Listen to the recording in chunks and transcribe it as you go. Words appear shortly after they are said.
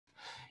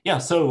Yeah,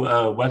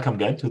 so welcome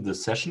again to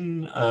this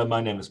session.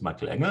 My name is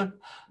Michael Engel.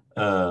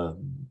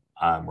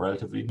 I'm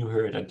relatively new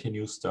here at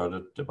NTNU,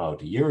 started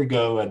about a year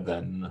ago, and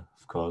then,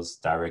 of course,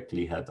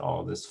 directly had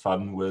all this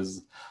fun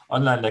with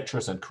online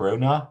lectures and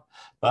Corona.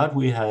 But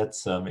we had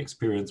some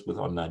experience with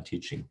online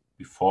teaching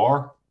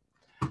before.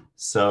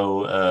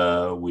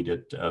 So we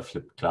did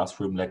flipped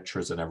classroom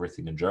lectures and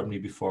everything in Germany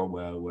before,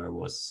 where I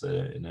was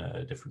in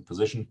a different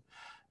position.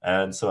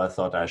 And so I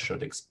thought I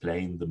should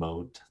explain the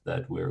mode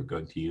that we're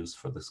going to use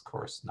for this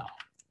course now.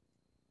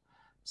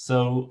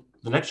 So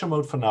the lecture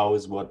mode for now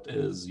is what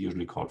is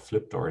usually called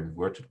flipped or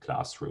inverted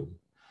classroom.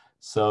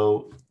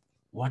 So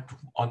what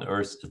on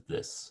earth is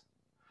this?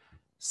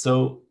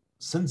 So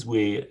since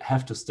we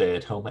have to stay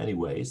at home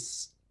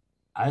anyways,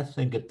 I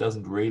think it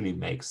doesn't really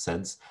make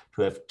sense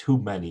to have too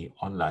many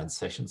online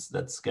sessions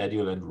that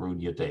schedule and ruin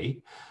your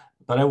day.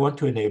 But I want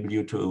to enable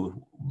you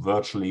to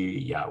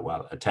virtually,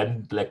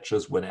 attend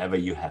lectures whenever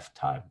you have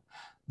time.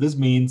 This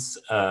means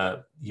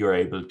you're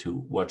able to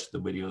watch the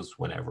videos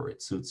whenever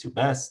it suits you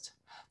best.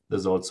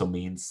 This also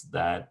means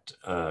that,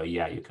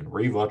 you can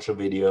rewatch a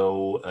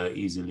video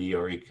easily,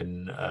 or you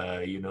can,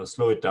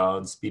 slow it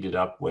down, speed it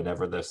up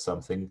whenever there's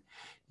something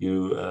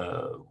you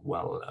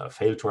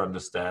fail to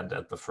understand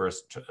at the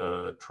first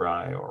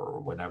try, or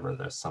whenever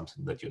there's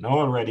something that you know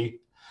already.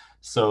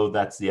 So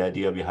that's the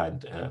idea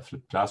behind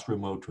Flipped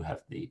Classroom mode, to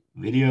have the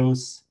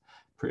videos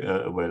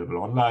available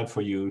online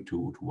for you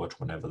to watch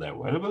whenever they're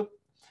available.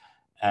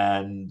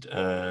 And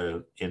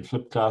in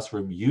Flipped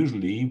Classroom,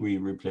 usually we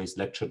replace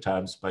lecture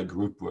times by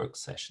group work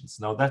sessions.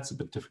 Now that's a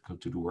bit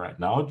difficult to do right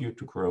now due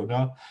to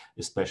Corona,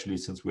 especially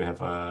since we have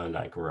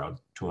like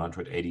around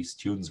 280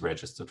 students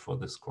registered for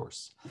this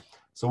course.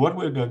 So what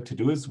we're going to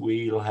do is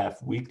we'll have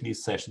weekly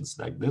sessions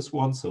like this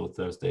one. So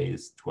Thursday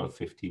is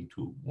 12:15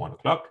 to 1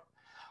 o'clock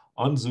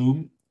on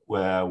Zoom,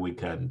 where we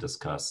can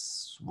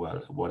discuss,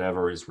 well,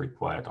 whatever is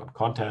required on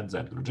contents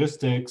and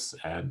logistics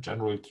and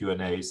general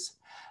Q&As,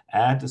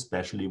 and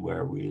especially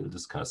where we'll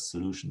discuss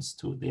solutions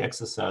to the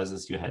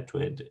exercises you had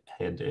to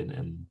hand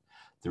in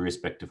the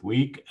respective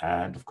week.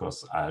 And of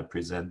course, I'll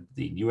present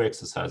the new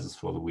exercises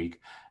for the week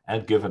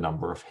and give a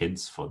number of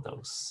hints for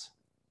those.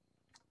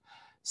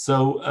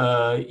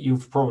 So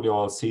you've probably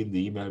all seen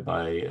the email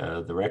by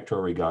the rector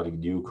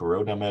regarding new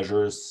Corona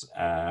measures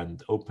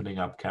and opening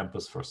up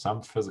campus for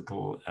some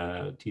physical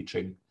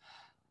teaching.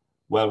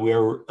 Well,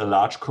 we're a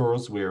large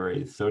course, we're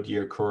a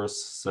third-year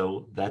course,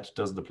 so that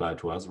doesn't apply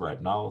to us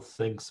right now.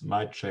 Things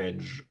might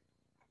change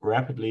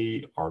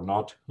rapidly or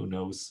not, who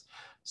knows.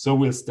 So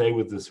we'll stay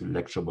with this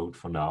lecture mode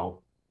for now,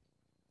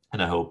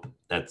 and I hope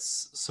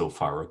that's so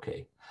far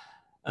okay.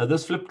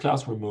 This flipped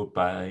classroom mode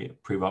by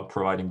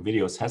providing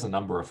videos has a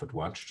number of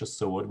advantages.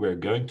 So what we're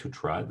going to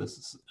try, this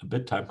is a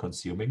bit time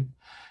consuming,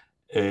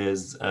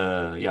 is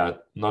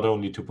not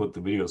only to put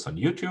the videos on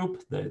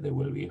YouTube, they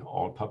will be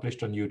all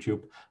published on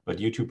YouTube, but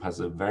YouTube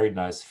has a very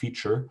nice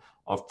feature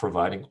of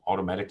providing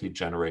automatically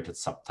generated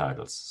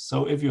subtitles.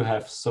 So if you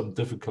have some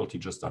difficulty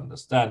just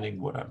understanding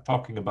what I'm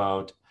talking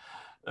about,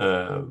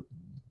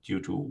 due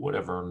to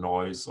whatever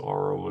noise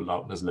or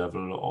loudness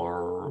level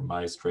or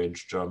my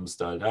strange German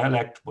style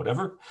dialect,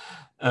 whatever,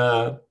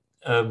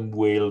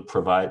 we'll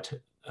provide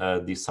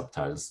these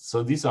subtitles.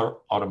 So these are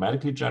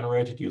automatically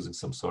generated using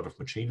some sort of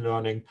machine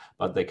learning,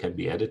 but they can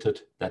be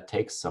edited. That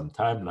takes some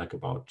time, like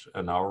about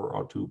an hour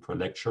or two per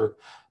lecture,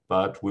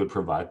 but we'll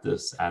provide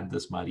this, and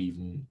this might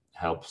even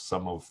help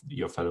some of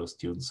your fellow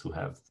students who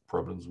have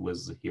problems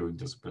with hearing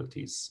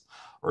disabilities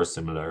or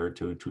similar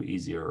to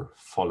easier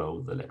follow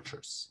the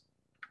lectures.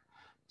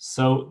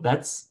 So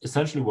that's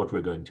essentially what we're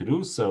going to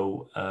do.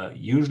 So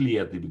usually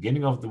at the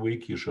beginning of the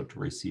week, you should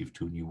receive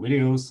 2 new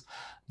videos.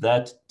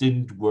 That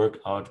didn't work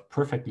out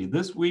perfectly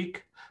this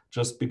week,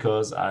 just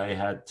because I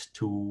had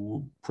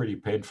 2 pretty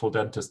painful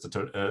dentist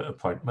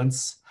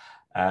appointments.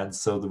 And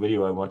so the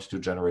video I wanted to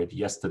generate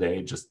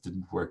yesterday just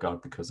didn't work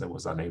out because I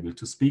was unable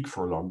to speak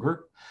for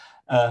longer.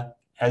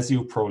 As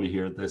you probably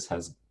hear, this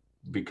has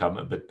become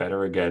a bit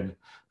better again.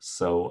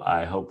 So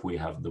I hope we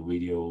have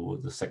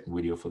the second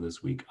video for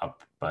this week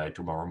up by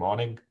tomorrow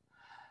morning.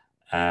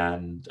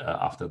 And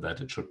after that,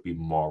 it should be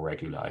more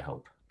regular, I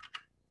hope.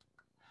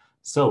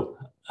 So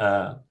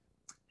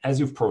as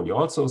you've probably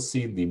also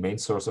seen, the main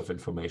source of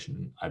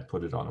information, I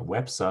put it on a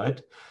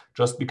website,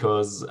 just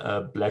because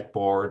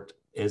Blackboard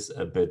is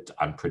a bit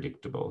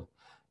unpredictable.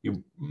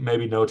 You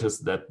maybe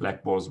noticed that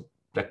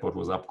Blackboard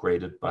was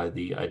upgraded by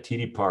the IT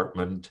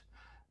department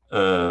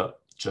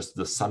just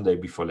the Sunday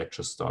before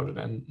lecture started,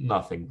 and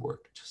nothing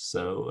worked.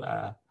 So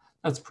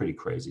that's pretty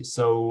crazy.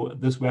 So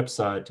this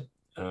website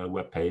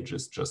webpage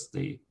is just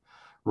the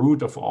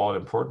root of all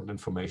important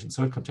information.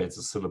 So it contains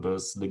the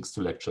syllabus, links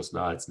to lecture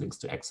slides, links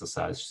to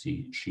exercise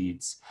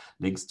sheets,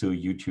 links to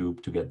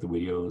YouTube to get the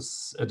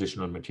videos,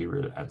 additional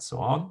material, and so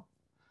on.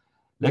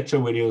 Lecture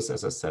videos,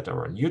 as I said,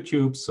 are on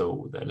YouTube,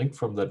 so they're linked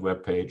from that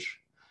webpage.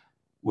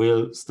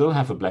 We'll still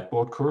have a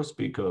Blackboard course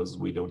because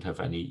we don't have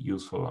any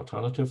useful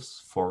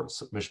alternatives for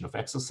submission of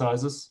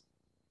exercises.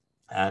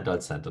 And I'll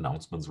send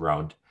announcements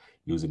around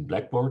using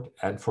Blackboard.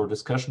 And for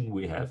discussion,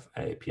 we have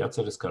a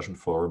Piazza discussion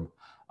forum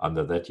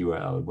under that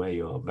URL, where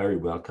you're very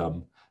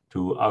welcome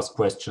to ask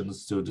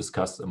questions, to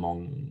discuss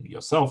among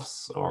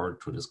yourselves or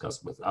to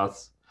discuss with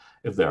us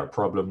if there are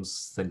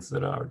problems, things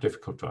that are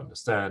difficult to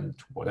understand,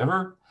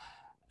 whatever.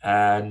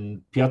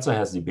 And Piazza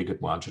has the big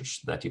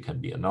advantage that you can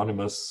be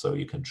anonymous, so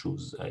you can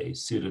choose a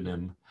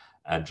pseudonym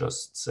and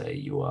just say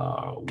you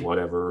are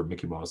whatever,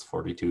 Mickey Mouse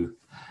 42.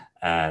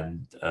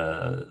 And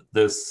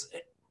this,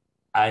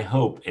 I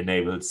hope,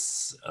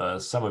 enables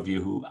some of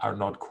you who are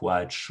not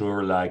quite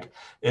sure, like,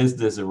 is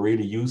this a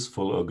really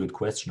useful or good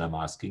question I'm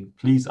asking?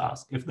 Please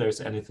ask. If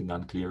there's anything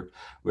unclear,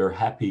 we're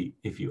happy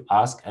if you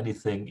ask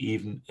anything,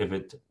 even if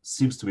it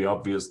seems to be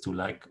obvious to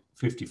like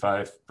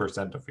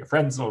 55% of your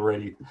friends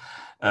already.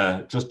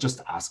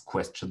 Just ask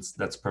questions.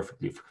 That's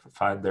perfectly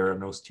fine. There are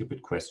no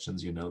stupid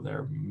questions, you know,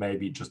 there may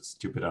be just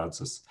stupid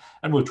answers,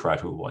 and we'll try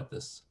to avoid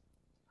this.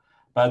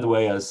 By the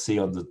way, I see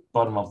on the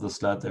bottom of the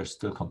slide, there's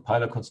still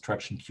compiler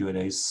construction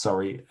Q&A.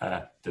 Sorry,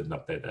 didn't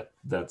update that.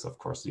 That's, of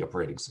course, the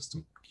operating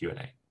system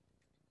Q&A.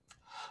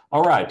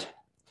 All right.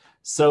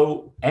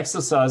 So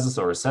exercises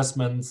or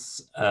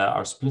assessments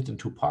are split in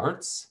 2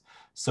 parts.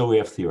 So we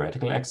have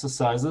theoretical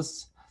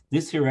exercises.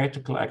 These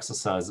theoretical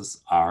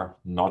exercises are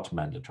not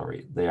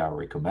mandatory. They are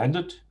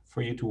recommended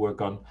for you to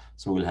work on.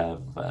 So we'll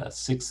have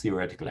 6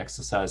 theoretical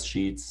exercise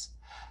sheets.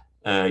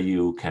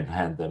 You can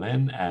hand them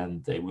in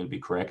and they will be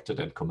corrected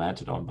and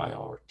commented on by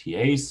our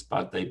TAs,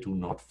 but they do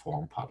not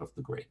form part of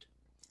the grade.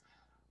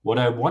 What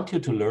I want you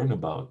to learn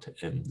about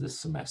in this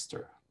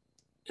semester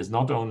is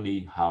not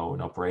only how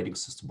an operating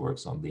system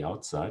works on the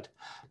outside,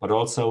 but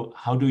also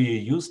how do you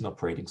use an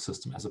operating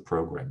system as a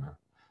programmer.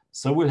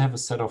 So we'll have a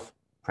set of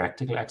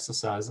practical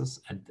exercises,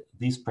 and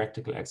these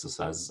practical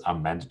exercises are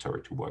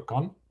mandatory to work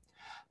on.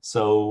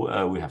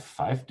 So we have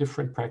 5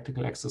 different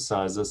practical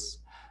exercises,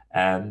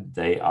 and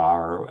they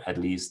are at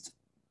least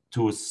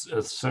to a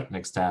certain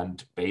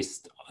extent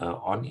based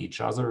on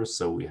each other.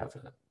 So we have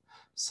a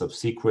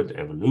subsequent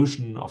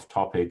evolution of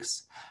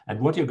topics. And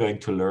what you're going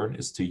to learn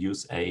is to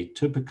use a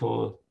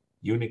typical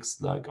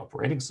Unix-like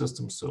operating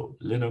system, so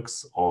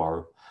Linux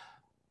or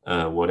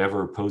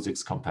whatever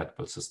POSIX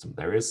compatible system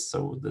there is.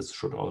 So this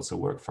should also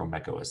work for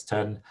Mac OS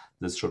X.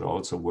 This should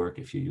also work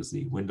if you use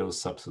the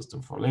Windows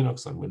subsystem for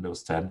Linux on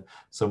Windows 10.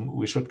 So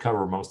we should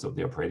cover most of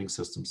the operating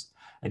systems.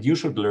 And you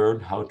should learn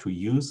how to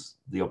use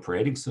the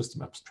operating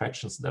system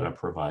abstractions that are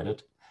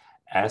provided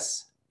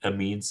as a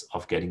means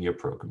of getting your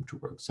program to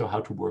work. So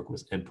how to work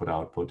with input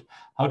output,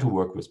 how to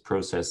work with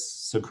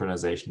process,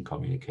 synchronization,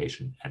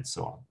 communication, and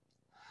so on.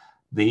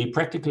 The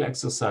practical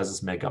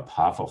exercises make up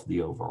half of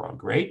the overall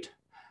grade.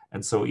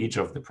 And so each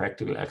of the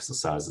practical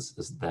exercises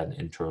is then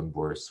in turn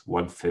worth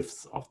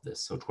 1/5 of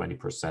this, so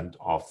 20%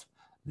 of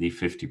the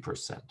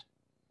 50%.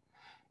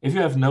 If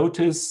you have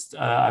noticed,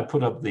 I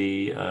put up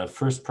the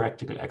first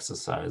practical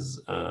exercise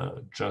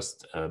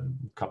just a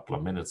couple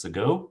of minutes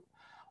ago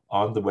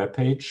on the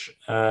webpage.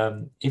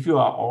 If you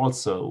are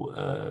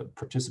also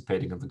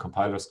participating in the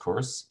compilers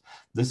course,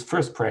 this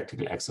first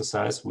practical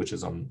exercise, which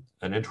is on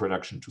an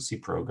introduction to C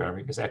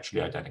programming, is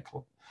actually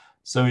identical.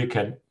 So you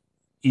can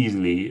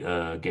easily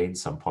gain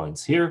some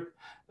points here,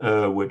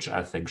 which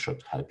I think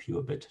should help you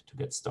a bit to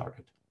get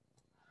started.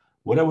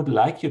 What I would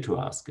like you to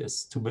ask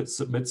is to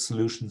submit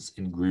solutions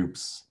in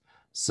groups.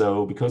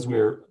 So because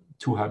we're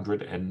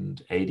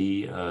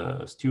 280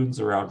 students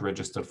around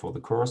registered for the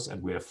course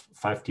and we have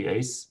 5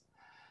 TAs,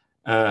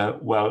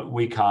 well,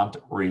 we can't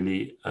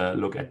really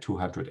look at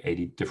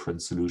 280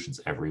 different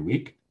solutions every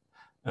week.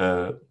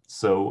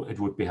 So it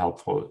would be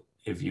helpful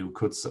if you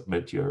could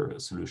submit your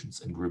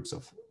solutions in groups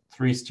of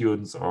 3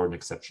 students, or in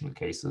exceptional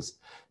cases,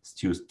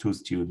 2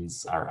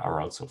 students are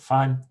also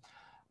fine.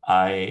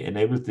 I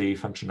enabled the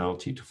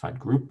functionality to find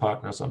group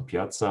partners on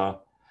Piazza,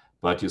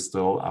 but you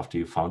still, after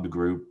you found a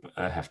group,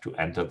 have to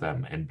enter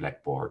them in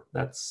Blackboard.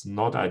 That's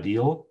not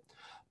ideal,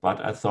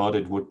 but I thought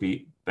it would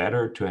be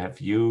better to have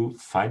you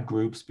find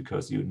groups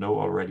because you know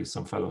already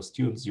some fellow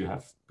students you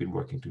have been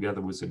working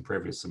together with in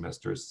previous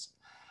semesters.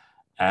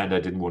 And I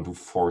didn't want to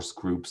force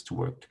groups to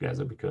work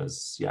together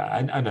because, yeah,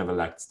 I never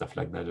liked stuff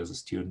like that as a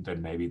student,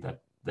 and maybe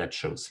that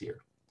shows here.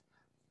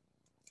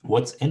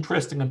 What's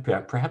interesting and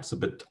perhaps a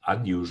bit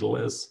unusual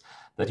is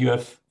that you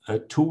have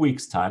 2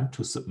 weeks' time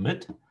to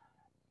submit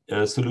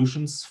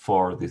solutions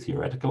for the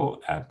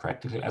theoretical and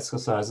practical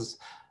exercises,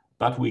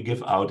 but we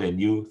give out a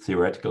new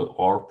theoretical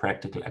or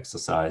practical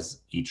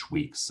exercise each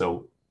week.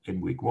 So in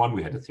week 1,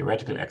 we had a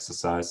theoretical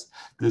exercise.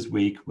 This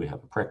week, we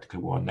have a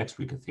practical one. Next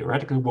week, a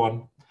theoretical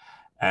one.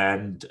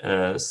 And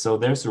so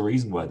there's a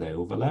reason why they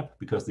overlap,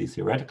 because the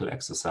theoretical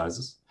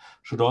exercises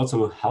should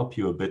also help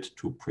you a bit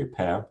to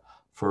prepare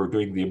for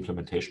doing the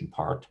implementation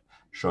part,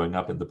 showing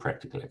up in the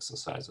practical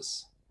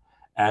exercises.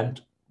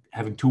 And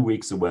having 2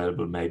 weeks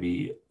available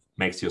maybe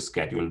makes your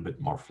schedule a bit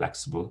more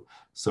flexible,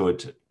 so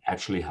it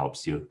actually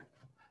helps you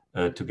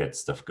to get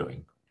stuff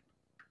going.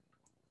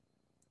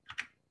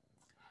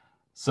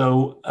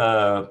 So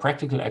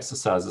practical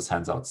exercises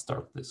handouts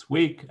start this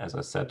week. As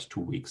I said,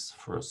 2 weeks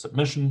for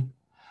submission.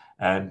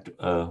 And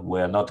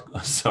we're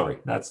not, sorry,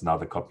 that's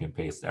not a copy and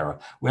paste error.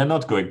 We're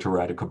not going to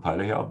write a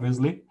compiler here,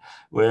 obviously.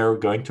 We're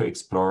going to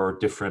explore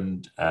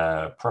different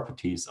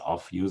properties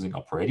of using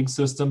operating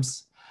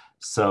systems.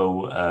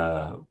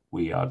 So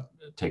we are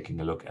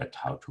taking a look at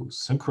how to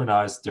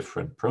synchronize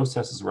different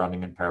processes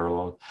running in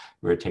parallel.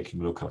 We're taking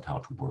a look at how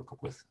to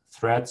work with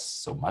threads,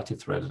 so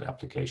multi-threaded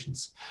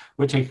applications.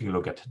 We're taking a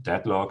look at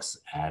deadlocks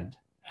and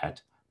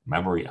at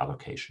memory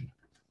allocation.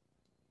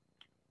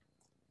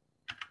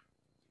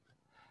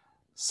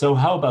 So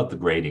how about the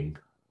grading?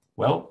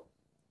 Well,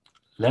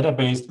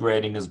 letter-based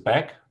grading is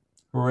back.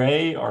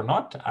 Hooray or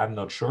not, I'm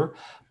not sure.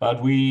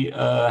 But we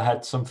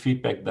had some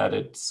feedback that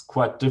it's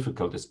quite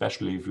difficult,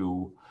 especially if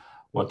you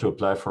want to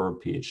apply for a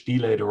PhD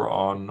later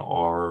on,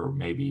 or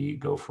maybe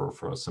go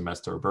for a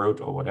semester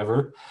abroad or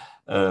whatever,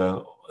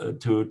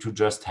 to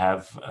just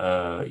have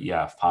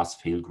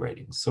pass-fail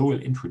grading. So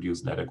we'll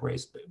introduce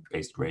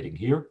letter-based grading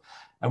here.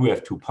 And we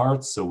have two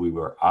parts. So we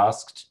were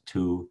asked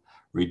to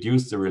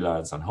reduce the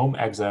reliance on home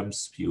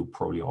exams. You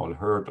probably all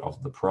heard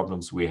of the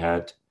problems we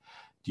had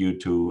due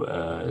to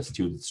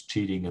students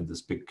cheating in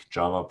this big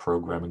Java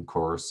programming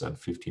course, and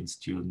 15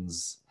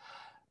 students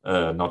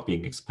not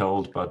being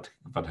expelled, but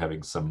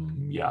having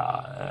some,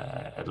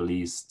 at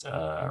least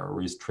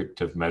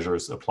restrictive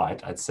measures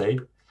applied, I'd say.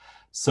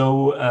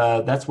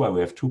 So that's why we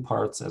have two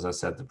parts. As I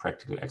said, the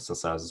practical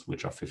exercises,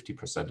 which are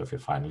 50% of your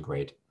final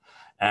grade.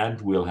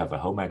 And we'll have a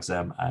home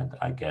exam. And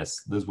I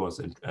guess this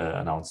was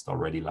announced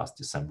already last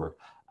December.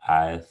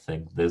 I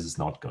think this is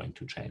not going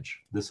to change.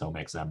 This home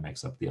exam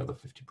makes up the other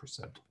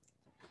 50%.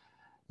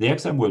 The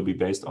exam will be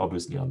based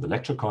obviously on the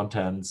lecture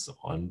contents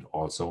and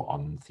also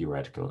on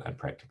theoretical and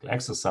practical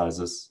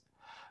exercises.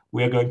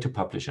 We are going to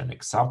publish an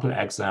example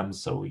exam,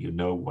 so you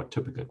know what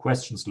typical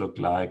questions look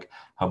like,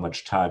 how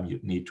much time you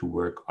need to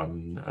work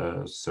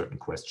on certain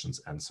questions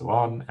and so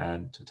on.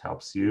 And it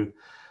helps you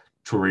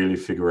to really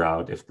figure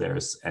out if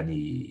there's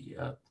any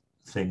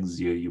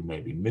things you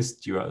maybe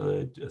missed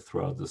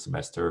throughout the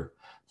semester,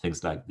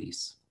 things like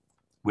these.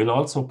 We'll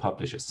also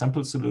publish a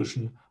sample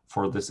solution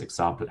for this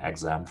example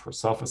exam for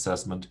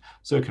self-assessment,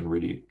 so you can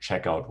really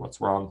check out what's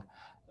wrong,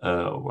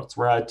 what's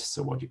right,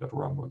 so what you got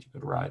wrong, what you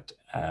got right.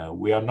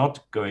 We are not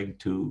going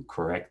to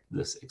correct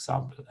this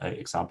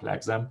example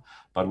exam,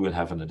 but we'll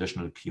have an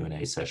additional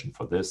Q&A session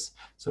for this.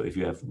 So if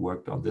you have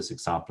worked on this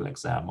example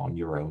exam on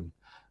your own,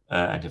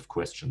 and have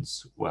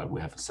questions, well,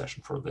 we have a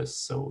session for this,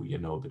 so you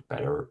know a bit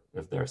better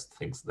if there's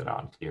things that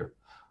aren't clear,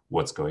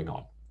 what's going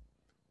on.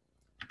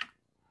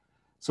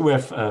 So we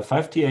have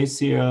 5 TAs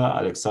here: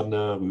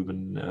 Alexander,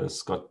 Ruben,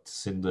 Scott,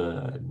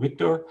 Cinder, and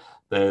Victor.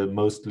 They'll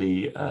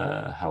mostly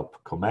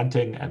help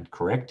commenting and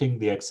correcting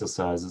the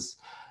exercises.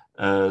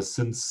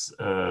 Since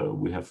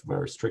we have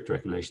very strict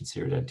regulations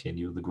here at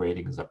NTNU, the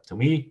grading is up to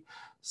me.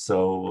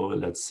 So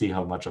let's see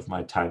how much of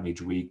my time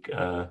each week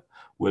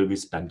will be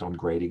spent on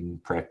grading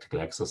practical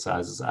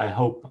exercises. I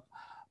hope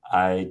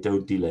I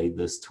don't delay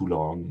this too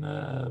long,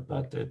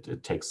 but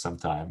it takes some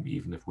time,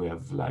 even if we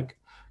have like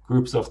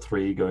groups of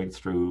 3 going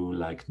through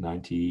like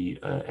 90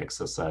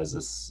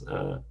 exercises.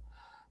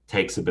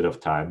 Takes a bit of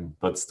time,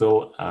 but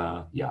still,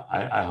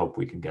 I hope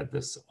we can get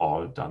this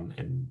all done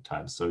in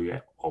time, so you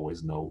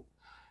always know,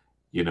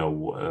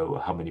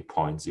 how many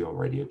points you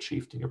already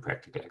achieved in your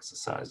practical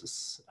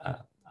exercises.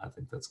 I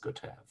think that's good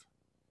to have.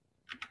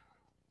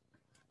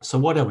 So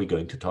what are we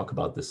going to talk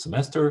about this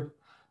semester?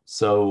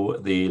 So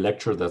the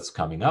lecture that's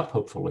coming up,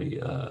 hopefully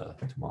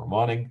tomorrow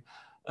morning,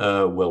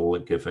 will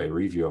give a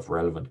review of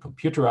relevant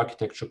computer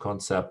architecture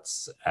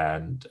concepts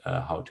and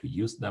how to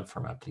use them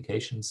from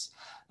applications.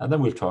 And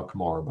then we'll talk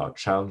more about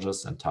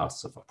challenges and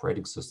tasks of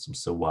operating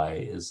systems. So why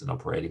is an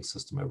operating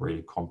system a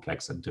really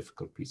complex and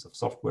difficult piece of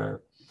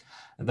software?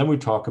 And then we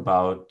talk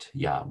about,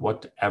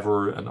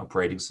 whatever an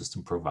operating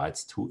system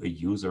provides to a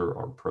user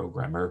or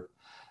programmer,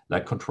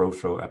 like control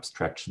flow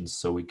abstractions,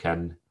 so we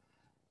can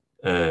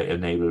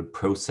enable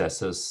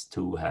processes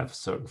to have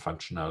certain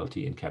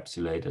functionality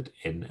encapsulated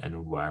in an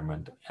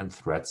environment, and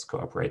threads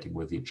cooperating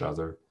with each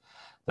other.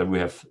 Then we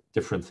have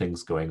different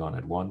things going on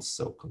at once.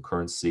 So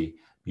concurrency,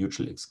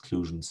 mutual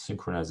exclusion,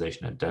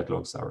 synchronization, and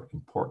deadlocks are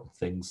important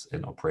things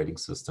in operating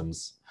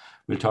systems.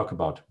 We'll talk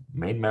about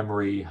main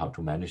memory, how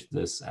to manage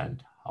this,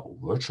 and how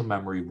virtual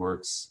memory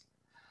works.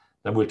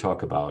 Then we'll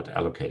talk about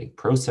allocating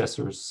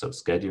processors, so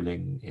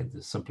scheduling in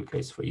the simple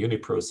case for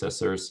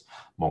uniprocessors,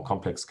 more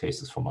complex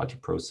cases for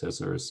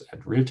multiprocessors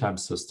and real-time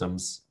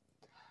systems,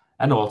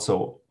 and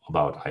also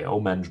about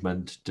I/O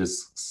management,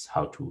 disks,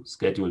 how to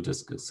schedule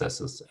disk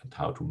accesses, and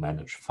how to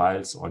manage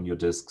files on your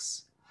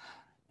disks.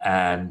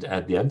 And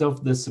at the end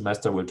of this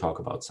semester, we'll talk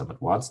about some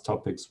advanced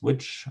topics,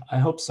 which I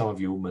hope some of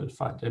you will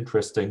find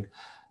interesting.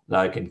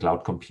 Like in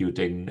cloud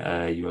computing,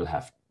 you'll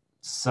have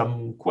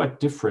some quite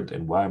different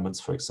environments.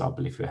 For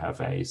example, if you have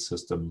a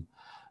system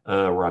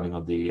running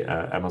on the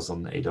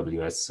Amazon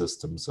AWS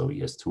system, so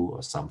ES2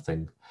 or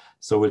something.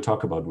 So we'll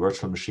talk about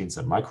virtual machines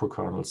and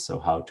microkernels, so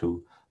how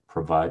to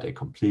provide a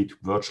complete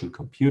virtual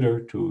computer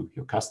to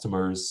your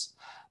customers,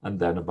 and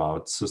then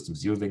about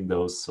systems using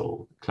those,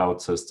 so cloud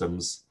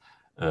systems,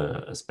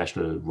 a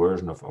special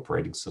version of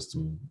operating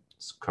system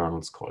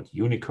kernels called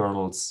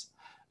unikernels,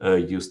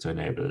 used to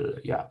enable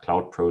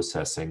cloud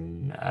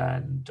processing,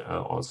 and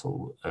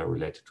also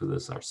related to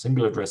this are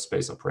single address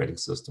space operating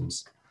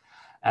systems.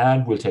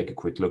 And we'll take a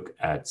quick look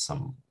at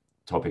some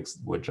topics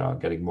which are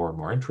getting more and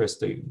more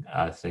interesting.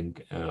 I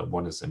think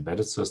one is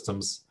embedded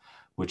systems,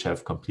 which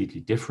have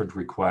completely different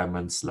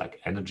requirements like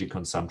energy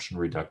consumption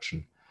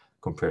reduction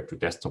compared to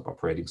desktop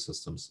operating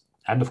systems.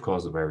 And of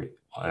course, a very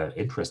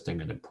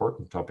interesting and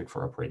important topic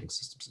for operating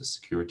systems is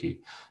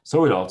security.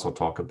 So we'll also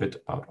talk a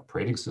bit about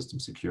operating system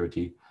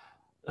security,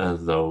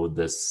 though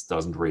this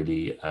doesn't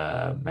really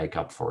make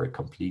up for a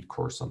complete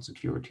course on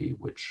security,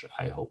 which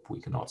I hope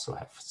we can also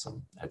have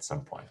at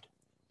some point.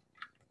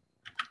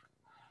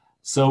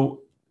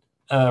 So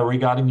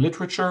regarding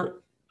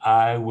literature,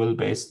 I will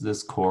base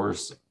this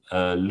course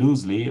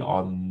loosely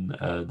on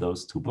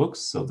those two books.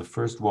 So the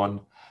first one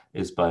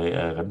is by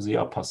Remzi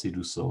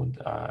Ampassi-Dussault and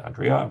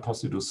Andrea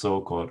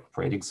Ampassi-Dussault, called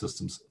Operating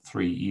Systems: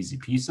 3 Easy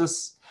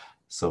Pieces.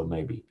 So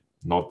maybe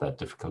not that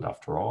difficult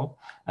after all.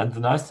 And the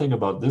nice thing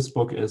about this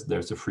book is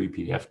there's a free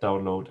PDF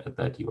download at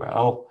that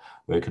URL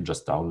where you can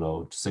just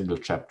download single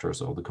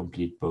chapters or the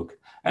complete book.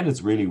 And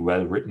it's really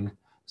well written.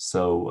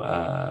 So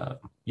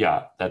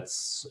yeah,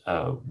 that's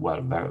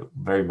well,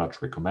 very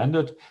much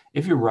recommended.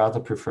 If you rather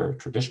prefer a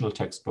traditional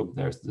textbook,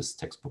 there's this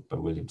textbook by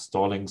William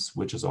Stallings,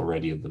 which is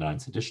already in the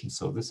 9th edition.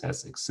 So this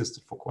has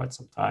existed for quite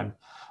some time.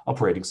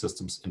 Operating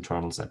Systems,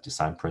 Internals, and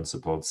Design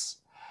Principles.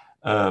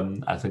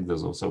 I think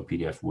there's also a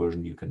PDF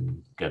version you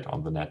can get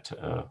on the net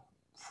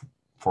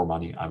for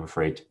money, I'm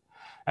afraid.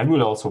 And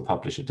we'll also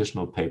publish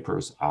additional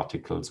papers,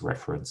 articles,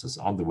 references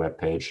on the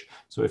webpage.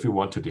 So if you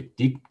want to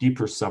dig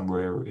deeper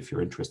somewhere, if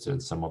you're interested in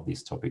some of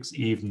these topics,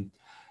 even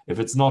if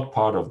it's not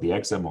part of the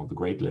exam or the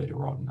grade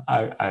later on,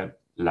 I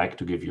like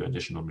to give you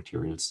additional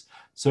materials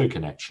so you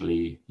can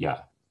actually,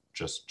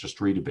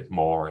 just read a bit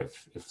more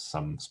if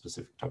some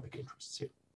specific topic interests you.